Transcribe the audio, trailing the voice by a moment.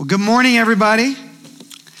Good morning, everybody.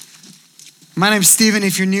 My name's Stephen.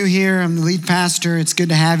 If you're new here, I'm the lead pastor. It's good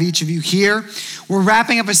to have each of you here. We're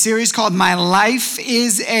wrapping up a series called My Life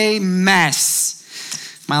is a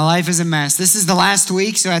Mess. My life is a mess. This is the last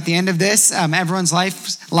week, so at the end of this, everyone's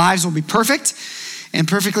lives will be perfect and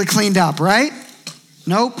perfectly cleaned up, right?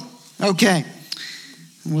 Nope? Okay.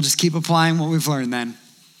 We'll just keep applying what we've learned then.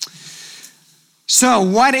 So,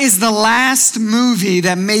 what is the last movie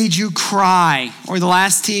that made you cry, or the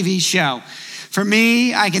last TV show? For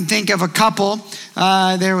me, I can think of a couple.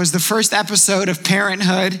 There was the first episode of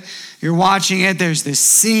Parenthood. You're watching it. There's this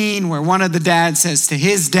scene where one of the dads says to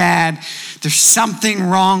his dad, "There's something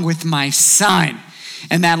wrong with my son."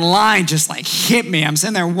 And that line just like hit me. I'm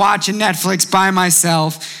sitting there watching Netflix by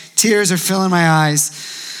myself. Tears are filling my eyes.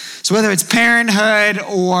 So whether it's Parenthood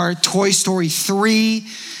or Toy Story 3,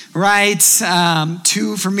 right?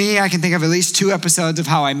 Two, for me, I can think of at least 2 episodes of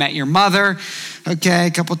How I Met Your Mother. Okay,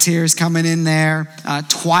 a couple tears coming in there.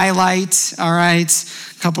 Twilight, all right?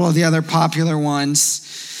 A couple of the other popular ones.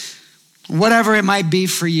 Whatever it might be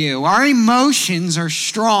for you. Our emotions are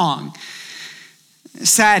strong.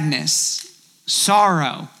 Sadness,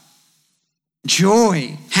 sorrow,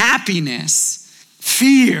 joy, happiness,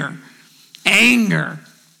 fear, anger.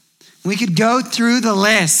 We could go through the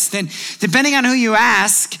list, and depending on who you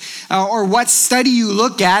ask or what study you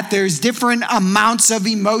look at, there's different amounts of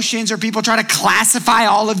emotions, or people try to classify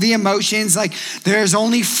all of the emotions, like there's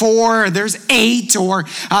only 4, or there's 8, or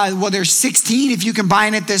there's 16 if you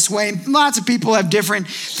combine it this way. Lots of people have different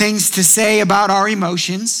things to say about our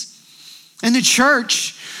emotions. In the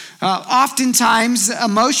church, oftentimes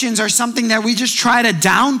emotions are something that we just try to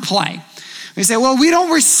downplay. We say, well, we don't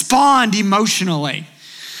respond emotionally.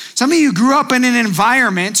 Some of you grew up in an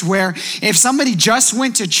environment where if somebody just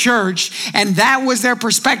went to church and that was their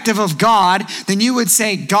perspective of God, then you would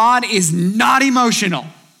say God is not emotional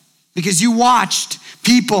because you watched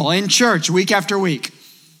people in church week after week.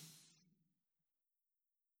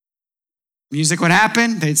 Music would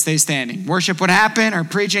happen, they'd stay standing. Worship would happen, or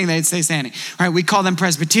preaching, they'd stay standing. Right? We call them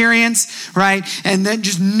Presbyterians, right? And then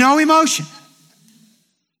just no emotion.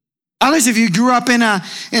 Others of you grew up in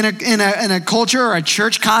a culture or a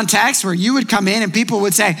church context where you would come in and people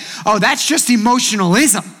would say, "Oh, that's just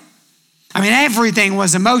emotionalism." I mean, everything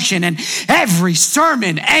was emotion, and every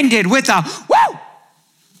sermon ended with a "woo,"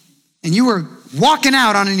 and you were walking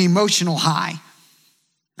out on an emotional high,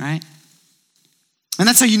 right? And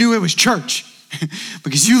that's how you knew it was church.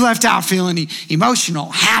 Because you left out feeling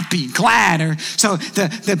emotional, happy, glad, or so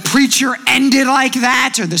the preacher ended like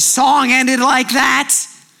that, or the song ended like that.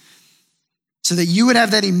 So that you would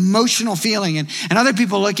have that emotional feeling. And other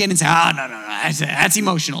people look in and say, "Oh, no, that's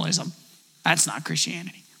emotionalism. That's not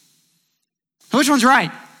Christianity." Which one's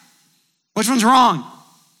right? Which one's wrong?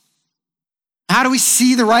 How do we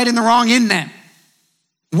see the right and the wrong in them?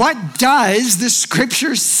 What does the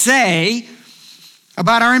scripture say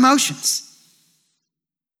about our emotions?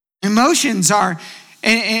 Emotions are,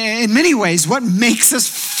 in many ways, what makes us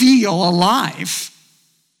feel alive.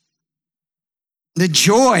 The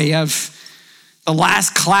joy of the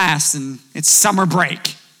last class and it's summer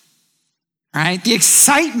break, right? The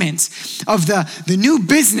excitement of the new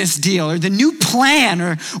business deal or the new plan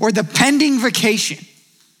or the pending vacation.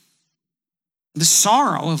 The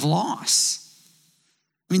sorrow of loss.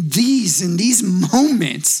 I mean, these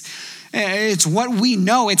moments, it's what we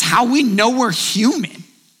know. It's how we know we're human.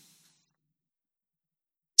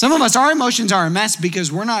 Some of us, our emotions are a mess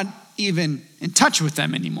because we're not even in touch with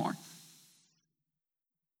them anymore.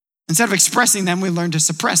 Instead of expressing them, we learn to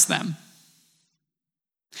suppress them.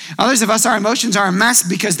 Others of us, our emotions are a mess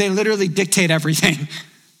because they literally dictate everything.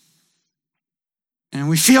 And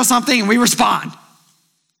we feel something and we respond.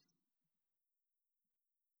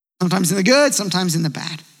 Sometimes in the good, sometimes in the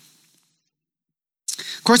bad.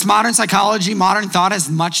 Of course, modern psychology, modern thought has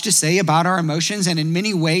much to say about our emotions. And in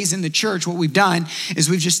many ways in the church, what we've done is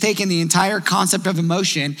we've just taken the entire concept of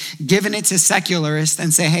emotion, given it to secularists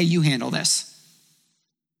and say, "Hey, you handle this."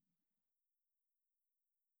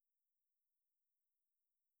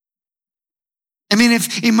 I mean,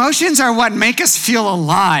 if emotions are what make us feel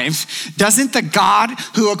alive, doesn't the God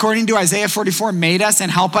who, according to Isaiah 44, made us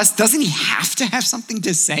and help us, doesn't he have to have something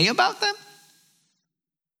to say about them?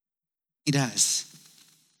 He does.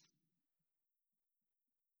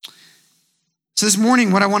 So this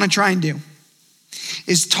morning, what I want to try and do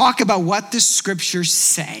is talk about what the scriptures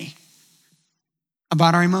say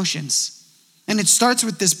about our emotions. And it starts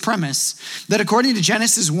with this premise that according to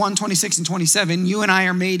Genesis 1:26 and 27, you and I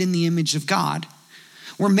are made in the image of God.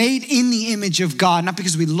 We're made in the image of God, not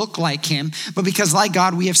because we look like him, but because like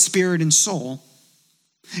God, we have spirit and soul.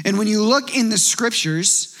 And when you look in the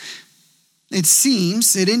scriptures,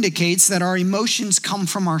 it indicates that our emotions come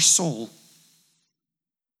from our soul.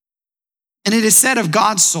 And it is said of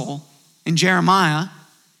God's soul in Jeremiah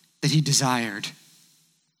that he desired,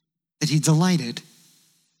 that he delighted.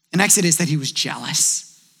 In Exodus, that he was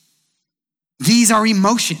jealous. These are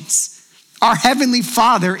emotions. Our Heavenly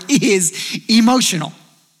Father is emotional.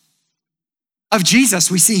 Of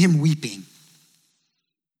Jesus, we see him weeping.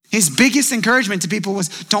 His biggest encouragement to people was,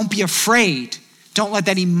 don't be afraid. Don't let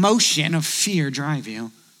that emotion of fear drive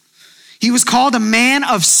you. He was called a man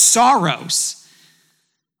of sorrows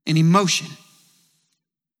and emotion.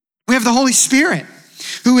 We have the Holy Spirit,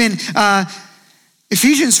 who in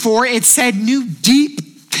Ephesians 4, it said knew deep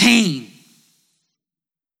pain.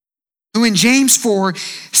 Who in James 4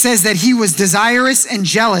 says that he was desirous and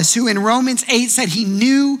jealous. Who in Romans 8 said he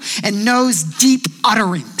knew and knows deep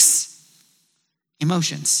utterings.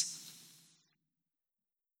 Emotions.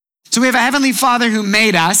 So we have a Heavenly Father who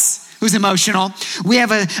made us, who's emotional. We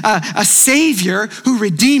have a Savior who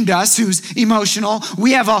redeemed us, who's emotional.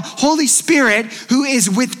 We have a Holy Spirit who is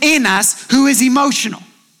within us, who is emotional.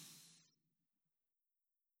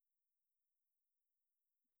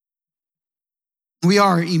 We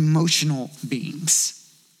are emotional beings.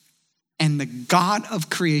 And the God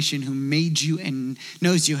of creation who made you and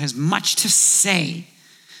knows you has much to say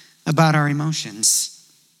about our emotions.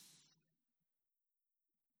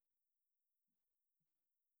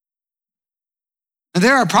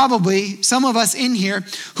 There are probably some of us in here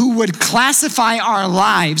who would classify our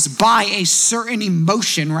lives by a certain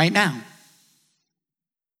emotion right now.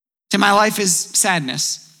 So my life is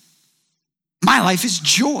sadness. My life is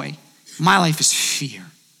joy. My life is fear.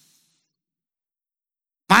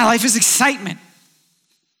 My life is excitement.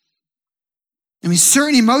 I mean,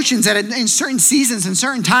 certain emotions that in certain seasons and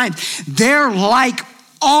certain times, they're like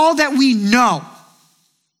all that we know.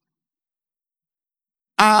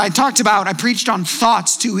 I preached on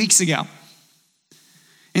thoughts 2 weeks ago.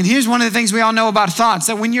 And here's one of the things we all know about thoughts,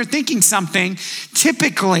 that when you're thinking something,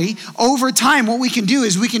 typically over time, what we can do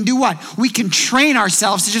is we can do what? We can train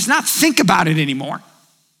ourselves to just not think about it anymore.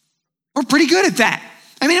 We're pretty good at that.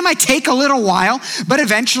 I mean, it might take a little while, but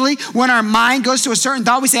eventually when our mind goes to a certain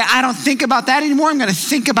thought, we say, I don't think about that anymore. I'm going to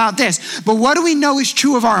think about this. But what do we know is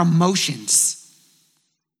true of our emotions?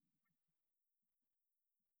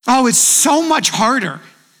 Oh, it's so much harder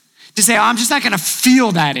to say, I'm just not going to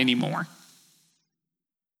feel that anymore.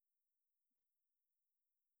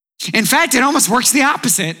 In fact, it almost works the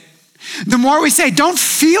opposite. The more we say, don't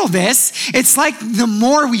feel this, it's like the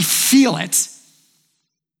more we feel it.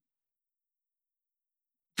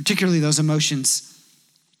 Particularly those emotions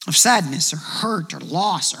of sadness or hurt or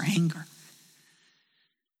loss or anger.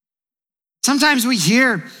 Sometimes we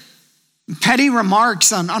hear petty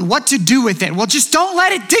remarks on what to do with it. Well, just don't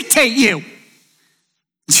let it dictate you.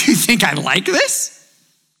 Do you think I like this?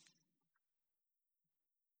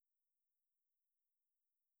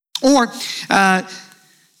 Or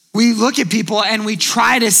we look at people and we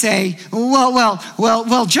try to say,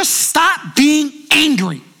 well, just stop being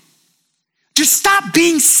angry. Just stop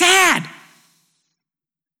being sad.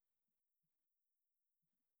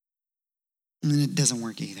 And then it doesn't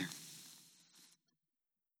work either.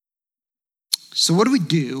 So what do we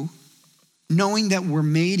do knowing that we're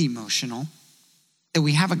made emotional, that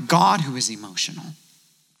we have a God who is emotional?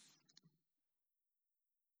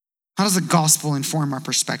 How does the gospel inform our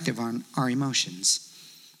perspective on our emotions?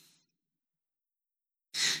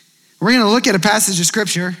 We're going to look at a passage of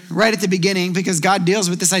scripture right at the beginning because God deals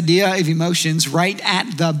with this idea of emotions right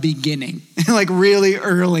at the beginning, like really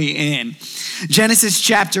early in. Genesis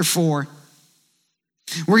chapter 4.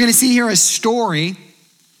 We're going to see here a story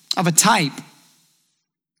of a type,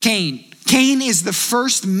 Cain. Cain is the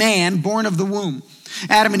first man born of the womb.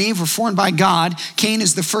 Adam and Eve were formed by God. Cain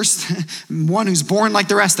is the first one who's born like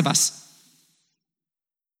the rest of us.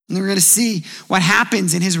 And we're going to see what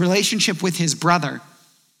happens in his relationship with his brother.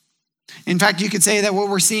 In fact, you could say that what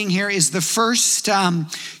we're seeing here is the first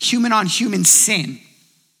human-on-human sin.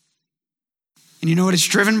 And you know what it's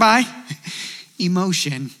driven by?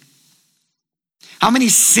 Emotion. How many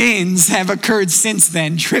sins have occurred since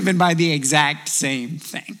then, driven by the exact same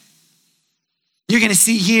thing? You're going to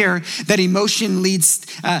see here that emotion leads,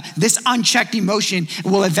 this unchecked emotion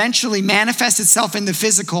will eventually manifest itself in the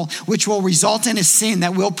physical, which will result in a sin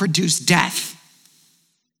that will produce death.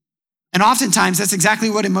 And oftentimes, that's exactly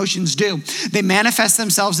what emotions do. They manifest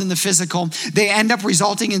themselves in the physical. They end up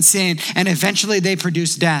resulting in sin, and eventually they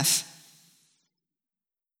produce death.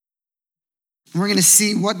 And we're going to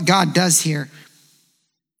see what God does here.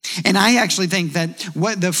 And I actually think that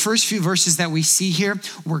what the first few verses that we see here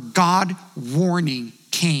were God warning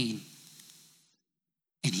Cain,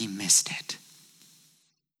 and he missed it.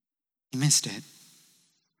 He missed it.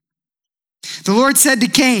 The Lord said to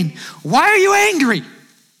Cain, why are you angry?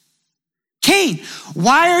 Cain,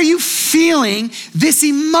 why are you feeling this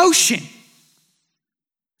emotion?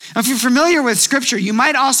 If you're familiar with scripture, you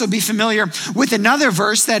might also be familiar with another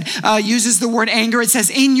verse that uses the word anger. It says,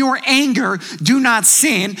 in your anger, do not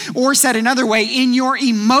sin. Or said another way, in your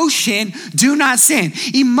emotion, do not sin.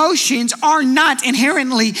 Emotions are not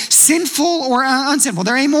inherently sinful or unsinful.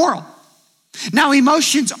 They're amoral. Now,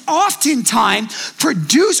 emotions oftentimes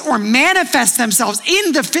produce or manifest themselves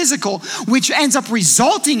in the physical, which ends up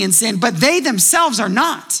resulting in sin, but they themselves are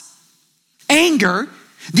not. Anger,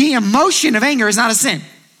 the emotion of anger is not a sin.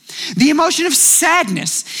 The emotion of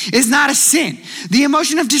sadness is not a sin. The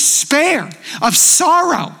emotion of despair, of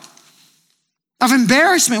sorrow, of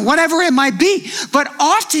embarrassment, whatever it might be. But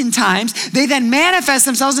oftentimes, they then manifest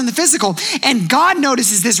themselves in the physical. And God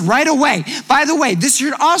notices this right away. By the way, this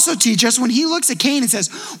should also teach us when he looks at Cain and says,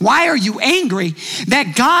 why are you angry?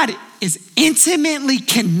 That God is intimately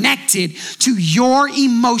connected to your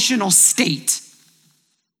emotional state.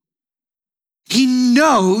 He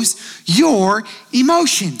knows your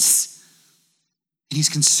emotions. And he's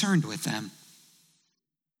concerned with them.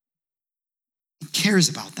 He cares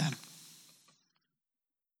about them.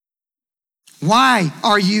 Why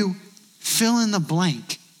are you fill in the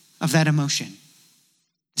blank of that emotion?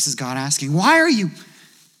 This is God asking. Why are you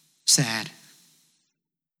sad,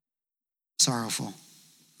 sorrowful,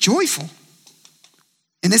 joyful?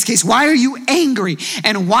 In this case, why are you angry?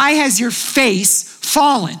 And why has your face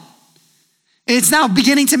fallen? It's now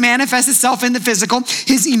beginning to manifest itself in the physical.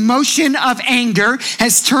 His emotion of anger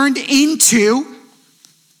has turned into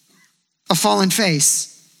a fallen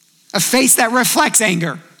face, a face that reflects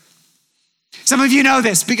anger. Some of you know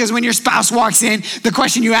this because when your spouse walks in, the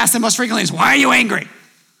question you ask them most frequently is, why are you angry?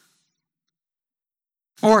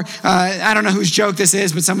 Or I don't know whose joke this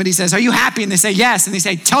is, but somebody says, are you happy? And they say, yes. And they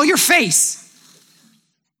say, tell your face.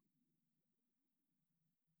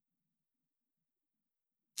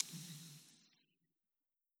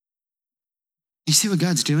 You see what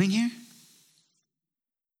God's doing here?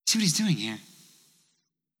 See what he's doing here?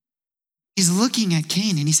 He's looking at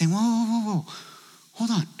Cain and he's saying, whoa,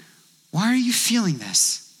 hold on. Why are you feeling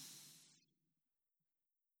this?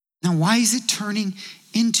 Now, why is it turning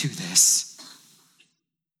into this?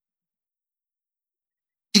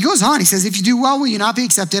 He goes on, he says, if you do well, will you not be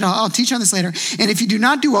accepted? I'll teach on this later. And if you do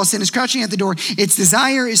not do well, sin is crouching at the door. Its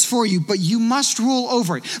desire is for you, but you must rule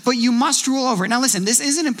over it. But you must rule over it. Now listen, this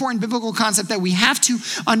is an important biblical concept that we have to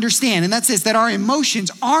understand. And that's this, that our emotions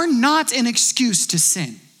are not an excuse to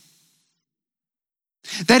sin.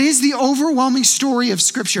 That is the overwhelming story of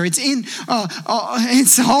Scripture. It's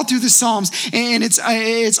it's all through the Psalms, and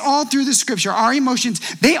it's all through the Scripture. Our emotions,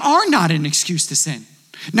 they are not an excuse to sin.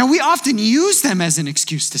 Now, we often use them as an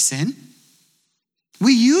excuse to sin.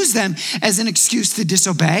 We use them as an excuse to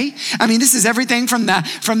disobey. I mean, this is everything from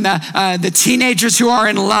the teenagers who are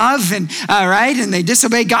in love and right, and they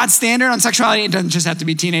disobey God's standard on sexuality. It doesn't just have to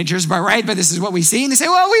be teenagers, but right. But this is what we see, and they say,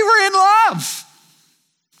 "Well, we were in love."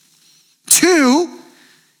 To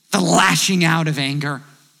the lashing out of anger,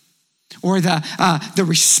 or the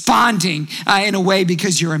responding in a way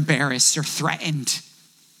because you're embarrassed or threatened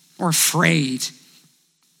or afraid.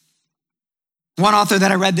 One author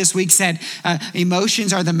that I read this week said,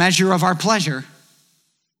 emotions are the measure of our pleasure.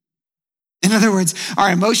 In other words,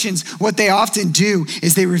 our emotions, what they often do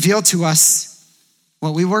is they reveal to us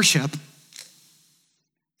what we worship.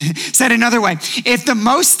 Said another way, if the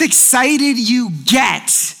most excited you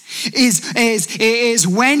get is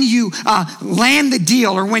when you land the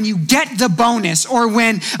deal, or when you get the bonus, or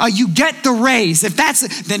when you get the raise,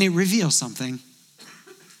 then it reveals something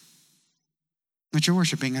that you're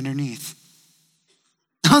worshiping underneath.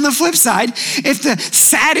 On the flip side, if the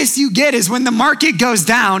saddest you get is when the market goes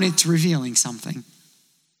down, it's revealing something.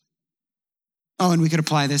 Oh, and we could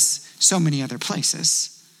apply this so many other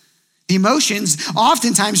places. The emotions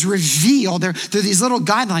oftentimes reveal, they're these little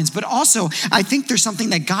guidelines, but also I think there's something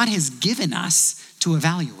that God has given us to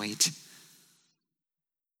evaluate.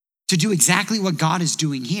 To do exactly what God is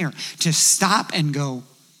doing here, to stop and go,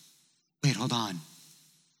 wait, hold on.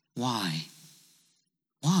 Why?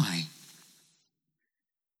 Why?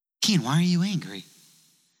 Cain, why are you angry?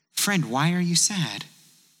 Friend, why are you sad?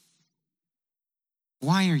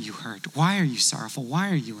 Why are you hurt? Why are you sorrowful?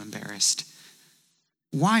 Why are you embarrassed?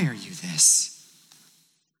 Why are you this?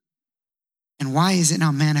 And why is it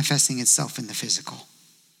not manifesting itself in the physical?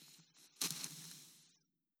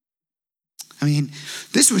 I mean,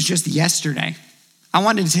 this was just yesterday. I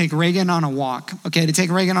wanted to take Reagan on a walk. Okay, to take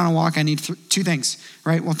Reagan on a walk, I need two things,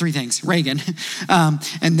 right? Well, three things. Reagan,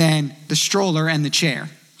 and then the stroller and the chair,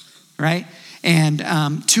 right? And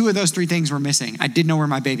two of those three things were missing. I didn't know where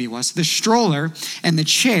my baby was. The stroller and the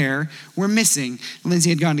chair were missing.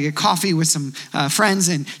 Lindsay had gone to get coffee with some friends,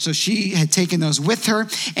 and so she had taken those with her.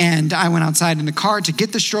 And I went outside in the car to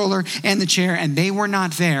get the stroller and the chair, and they were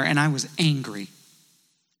not there, and I was angry.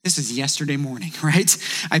 This is yesterday morning, right?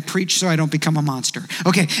 I preach so I don't become a monster.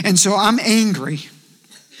 Okay, and so I'm angry.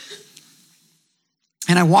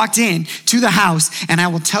 And I walked in to the house, and I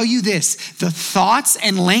will tell you this, the thoughts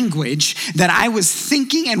and language that I was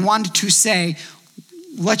thinking and wanted to say,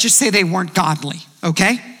 let's just say they weren't godly,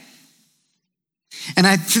 okay? And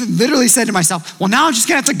I literally said to myself, well, now I'm just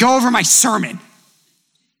gonna have to go over my sermon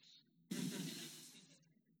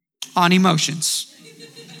on emotions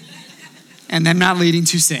and them not leading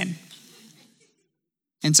to sin.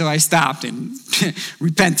 And so I stopped and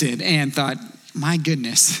repented and thought, my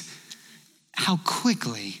goodness, how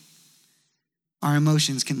quickly our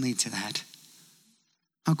emotions can lead to that.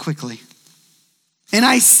 How quickly. And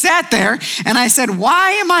I sat there and I said,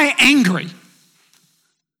 why am I angry?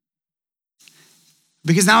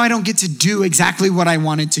 Because now I don't get to do exactly what I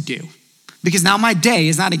wanted to do. Because now my day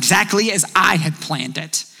is not exactly as I had planned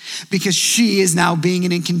it. Because she is now being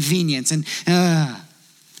an inconvenience. And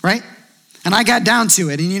right? And I got down to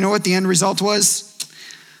it. And you know what the end result was?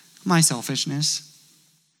 My selfishness.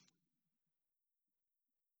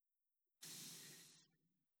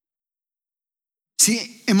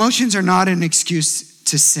 See, emotions are not an excuse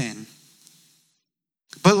to sin.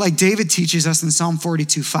 But like David teaches us in Psalm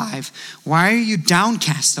 42:5, why are you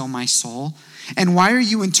downcast, O my soul? And why are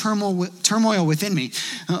you in turmoil within me?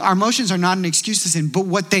 Our emotions are not an excuse to sin, but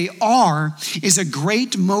what they are is a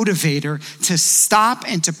great motivator to stop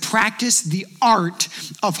and to practice the art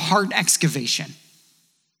of heart excavation.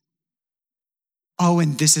 Oh,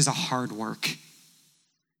 and this is a hard work.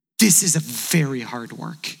 This is a very hard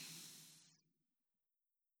work.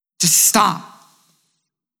 To stop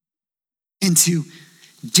and to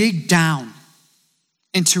dig down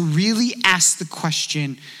and to really ask the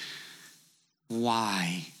question,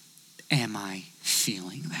 why am I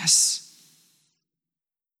feeling this?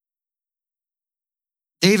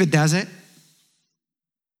 David does it.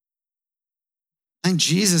 I think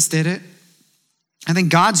Jesus did it. I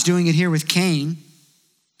think God's doing it here with Cain.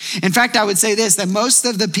 In fact, I would say this, that most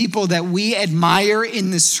of the people that we admire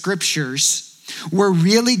in the scriptures were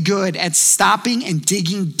really good at stopping and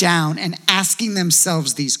digging down and asking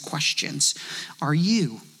themselves these questions. Are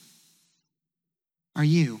you? Are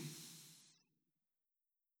you?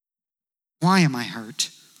 Why am I hurt?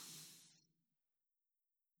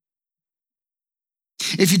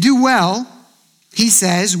 If you do well, he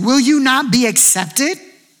says, will you not be accepted?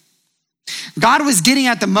 God was getting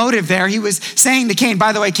at the motive there. He was saying to Cain,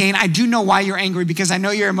 by the way, Cain, I do know why you're angry because I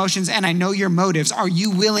know your emotions and I know your motives. Are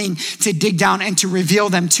you willing to dig down and to reveal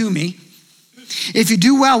them to me? If you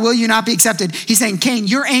do well, will you not be accepted? He's saying, Cain,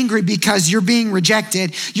 you're angry because you're being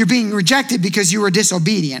rejected. You're being rejected because you were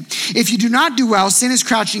disobedient. If you do not do well, sin is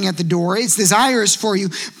crouching at the door. Its desire is for you,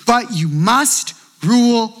 but you must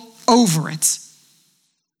rule over it.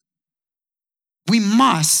 We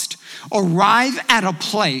must arrive at a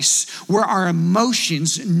place where our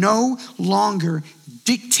emotions no longer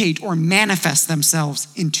dictate or manifest themselves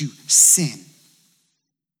into sin.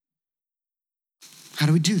 How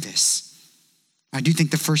do we do this? I do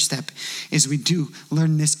think the first step is we do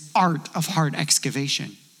learn this art of heart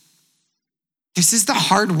excavation. This is the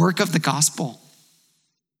hard work of the gospel.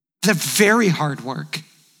 The very hard work.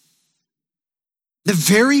 The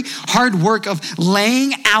very hard work of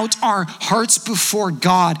laying out our hearts before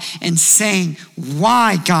God and saying,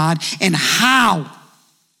 why, God, and how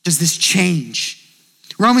does this change?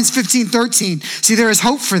 Romans 15:13. See, there is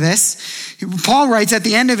hope for this. Paul writes at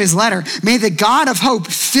the end of his letter, may the God of hope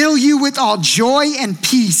fill you with all joy and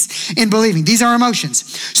peace in believing. These are emotions.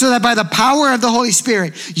 So that by the power of the Holy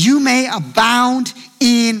Spirit, you may abound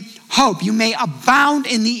in hope. You may abound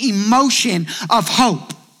in the emotion of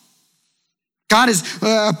hope.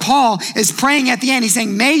 Paul is praying at the end. He's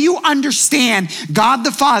saying, may you understand God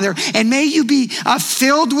the Father, and may you be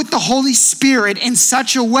filled with the Holy Spirit in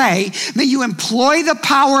such a way, may you employ the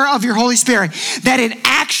power of your Holy Spirit, that it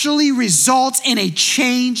actually results in a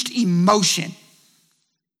changed emotion.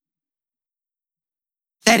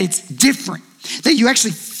 That it's different. That you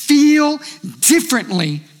actually feel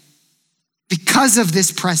differently because of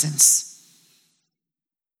this presence.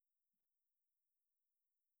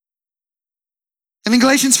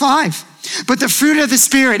 Galatians 5. But the fruit of the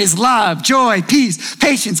Spirit is love, joy, peace,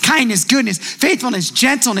 patience, kindness, goodness, faithfulness,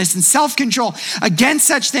 gentleness, and self-control. Against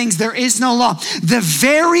such things there is no law. The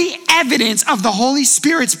very evidence of the Holy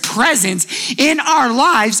Spirit's presence in our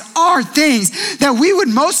lives are things that we would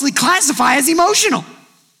mostly classify as emotional.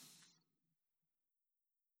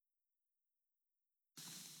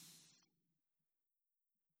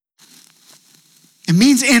 It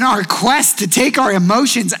means in our quest to take our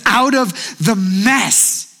emotions out of the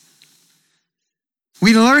mess,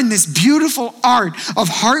 we learn this beautiful art of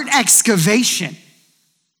heart excavation,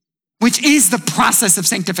 which is the process of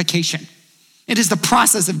sanctification. It is the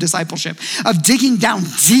process of discipleship, of digging down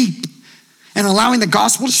deep and allowing the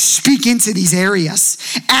gospel to speak into these areas,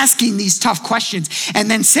 asking these tough questions, and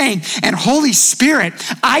then saying, and Holy Spirit,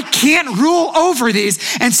 I can't rule over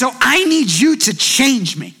these, and so I need you to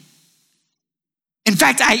change me. In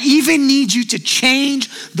fact, I even need you to change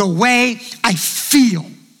the way I feel.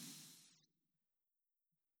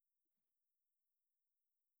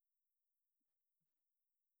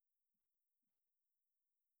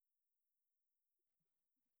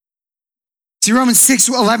 See, Romans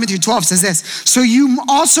 6:11-12 says this, so you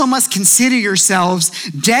also must consider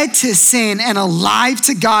yourselves dead to sin and alive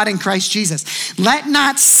to God in Christ Jesus. Let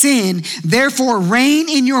not sin, therefore, reign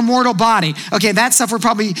in your mortal body. Okay, that stuff we're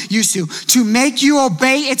probably used to make you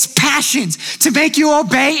obey its passions, to make you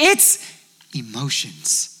obey its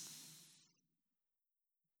emotions.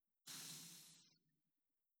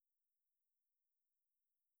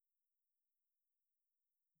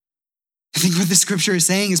 I think what the scripture is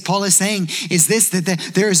saying, is Paul is saying, is this, that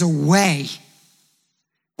there is a way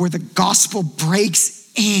where the gospel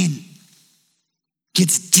breaks in,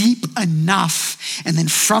 gets deep enough, and then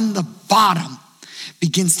from the bottom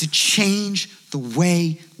begins to change the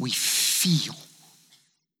way we feel.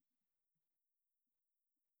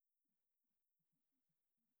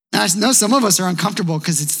 Now, I know some of us are uncomfortable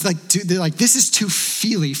because it's like, they're like, this is too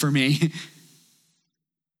feely for me.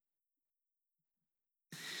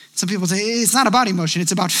 Some people say it's not about emotion,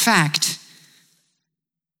 it's about fact.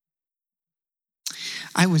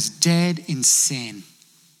 I was dead in sin,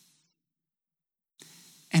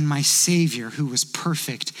 and my Savior, who was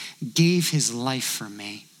perfect, gave his life for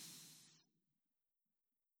me.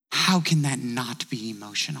 How can that not be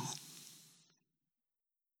emotional?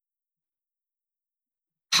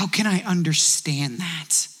 How can I understand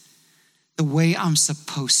that the way I'm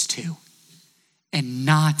supposed to and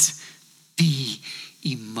not be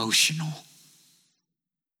emotional?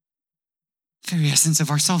 The very essence of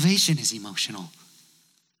our salvation is emotional.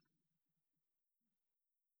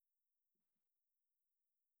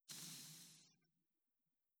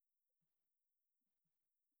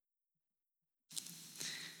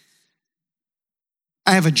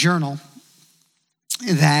 I have a journal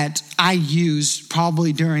that I use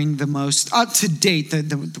probably during the most up to date,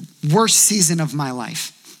 the worst season of my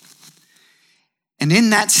life. And in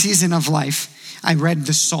that season of life, I read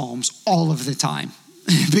the Psalms all of the time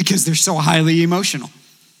because they're so highly emotional.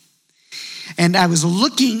 And I was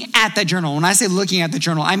looking at that journal. When I say looking at the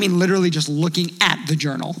journal, I mean literally just looking at the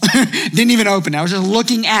journal. Didn't even open it. I was just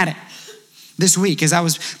looking at it this week as I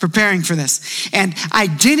was preparing for this. And I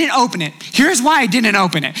didn't open it. Here's why I didn't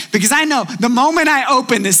open it. Because I know the moment I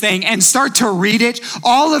open this thing and start to read it,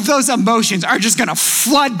 all of those emotions are just gonna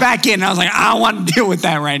flood back in. And I was like, I don't want to deal with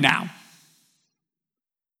that right now.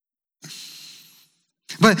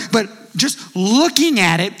 But just looking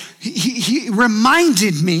at it, he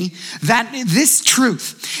reminded me that this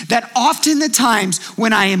truth, that often the times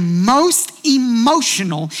when I am most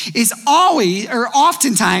emotional is always, or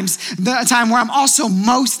oftentimes, the time where I'm also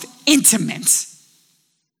most intimate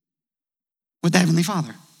with the Heavenly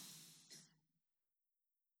Father.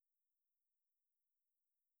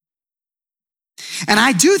 And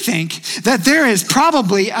I do think that there is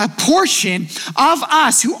probably a portion of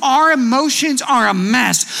us who our emotions are a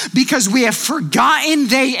mess because we have forgotten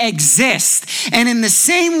they exist. And in the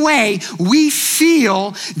same way we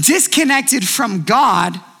feel disconnected from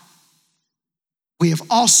God, we have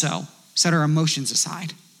also set our emotions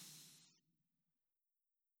aside.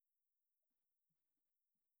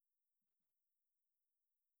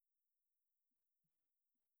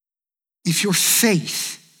 If your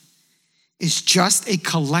faith is just a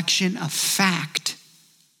collection of fact,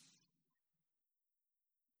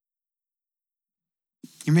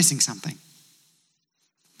 you're missing something.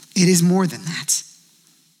 It is more than that.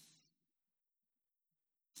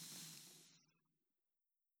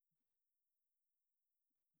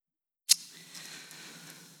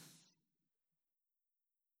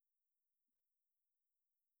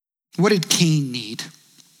 What did Cain need?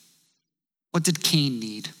 What did Cain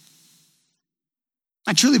need?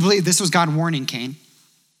 I truly believe this was God warning Cain.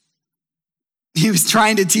 He was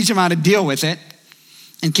trying to teach him how to deal with it,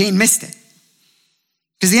 and Cain missed it.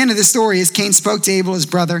 Because the end of the story is Cain spoke to Abel, his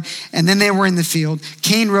brother, and then they were in the field.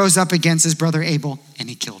 Cain rose up against his brother Abel, and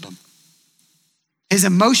he killed him. His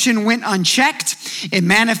emotion went unchecked. It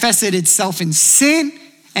manifested itself in sin,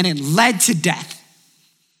 and it led to death.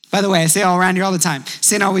 By the way, I say all around here all the time,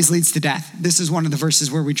 sin always leads to death. This is one of the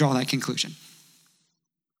verses where we draw that conclusion.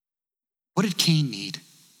 What did Cain need?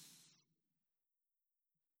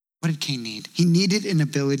 What did Cain need? He needed an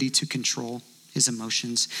ability to control his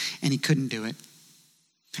emotions, and he couldn't do it.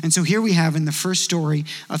 And so here we have in the first story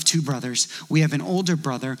of two brothers, we have an older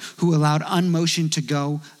brother who allowed emotion to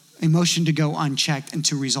go unchecked and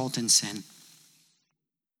to result in sin.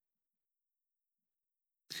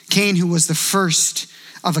 Cain, who was the first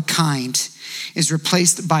of a kind, is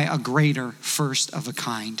replaced by a greater first of a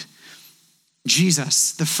kind.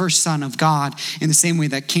 Jesus, the first son of God, in the same way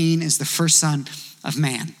that Cain is the first son of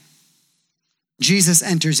man. Jesus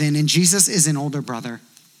enters in, and Jesus is an older brother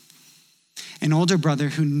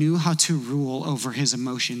who knew how to rule over his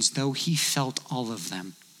emotions, though he felt all of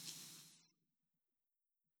them.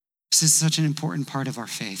 This is such an important part of our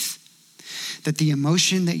faith, that the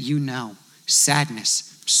emotion that you know,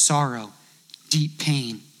 sadness, sorrow, deep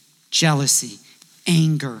pain, jealousy,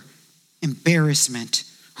 anger, embarrassment,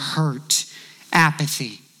 hurt,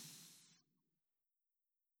 apathy,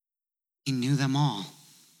 he knew them all.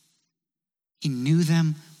 He knew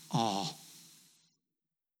them all.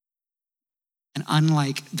 And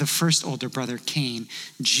unlike the first older brother, Cain,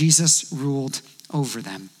 Jesus ruled over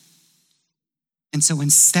them. And so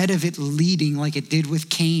instead of it leading like it did with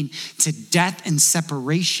Cain to death and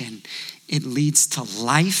separation, it leads to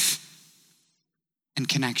life and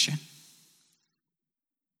connection.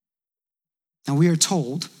 Now we are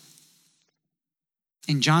told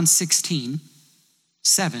in John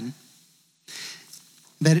 16:7,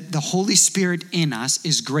 that the Holy Spirit in us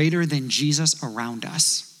is greater than Jesus around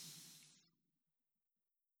us.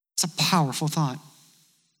 It's a powerful thought.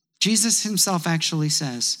 Jesus himself actually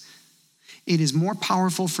says, it is more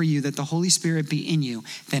powerful for you that the Holy Spirit be in you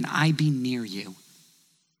than I be near you.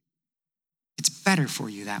 It's better for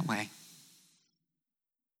you that way.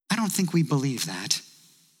 I don't think we believe that.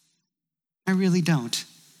 I really don't.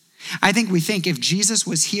 I think we think if Jesus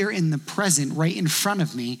was here in the present, right in front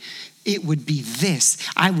of me, it would be this.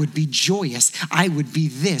 I would be joyous. I would be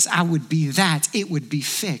this. I would be that. It would be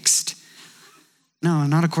fixed. No,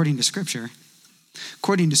 not according to Scripture.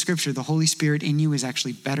 According to Scripture, the Holy Spirit in you is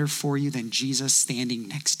actually better for you than Jesus standing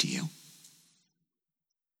next to you.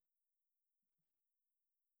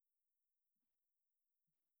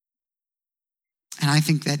 And I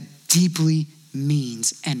think that deeply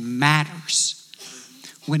means and matters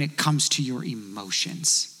when it comes to your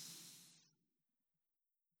emotions.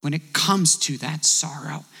 When it comes to that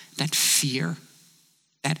sorrow, that fear,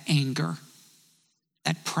 that anger,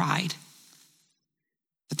 that pride,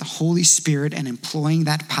 that the Holy Spirit and employing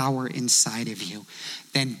that power inside of you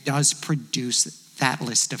then does produce that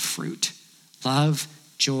list of fruit. Love,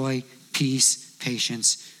 joy, peace,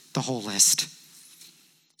 patience, the whole list.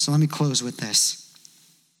 So let me close with this.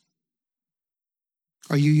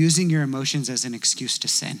 Are you using your emotions as an excuse to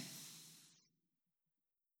sin?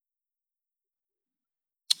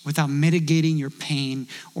 Without mitigating your pain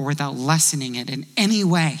or without lessening it in any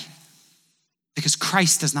way? Because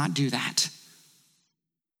Christ does not do that.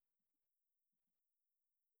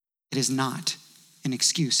 It is not an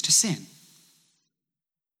excuse to sin.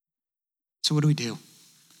 So what do?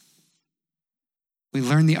 We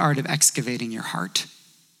learn the art of excavating your heart.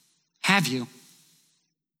 Have you?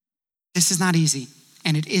 This is not easy.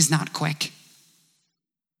 And it is not quick.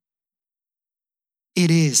 It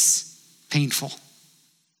is painful.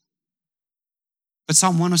 But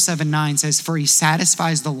Psalm 107:9 says, for he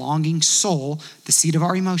satisfies the longing soul, the seat of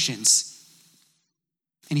our emotions,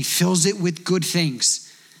 and he fills it with good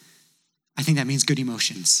things. I think that means good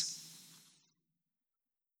emotions.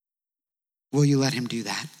 Will you let him do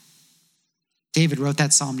that? David wrote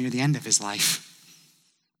that psalm near the end of his life.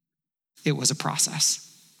 It was a process.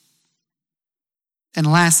 And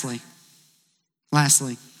lastly,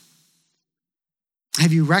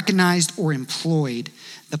 have you recognized or employed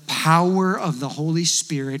the power of the Holy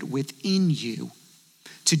Spirit within you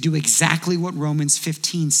to do exactly what Romans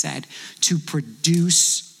 15 said, to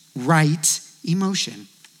produce right emotion?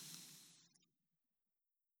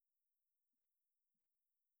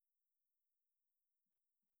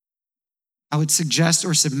 I would suggest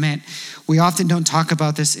or submit, we often don't talk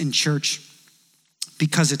about this in church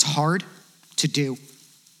because it's hard to do.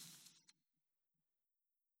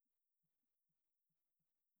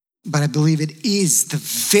 but I believe it is the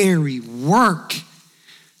very work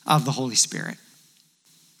of the Holy Spirit.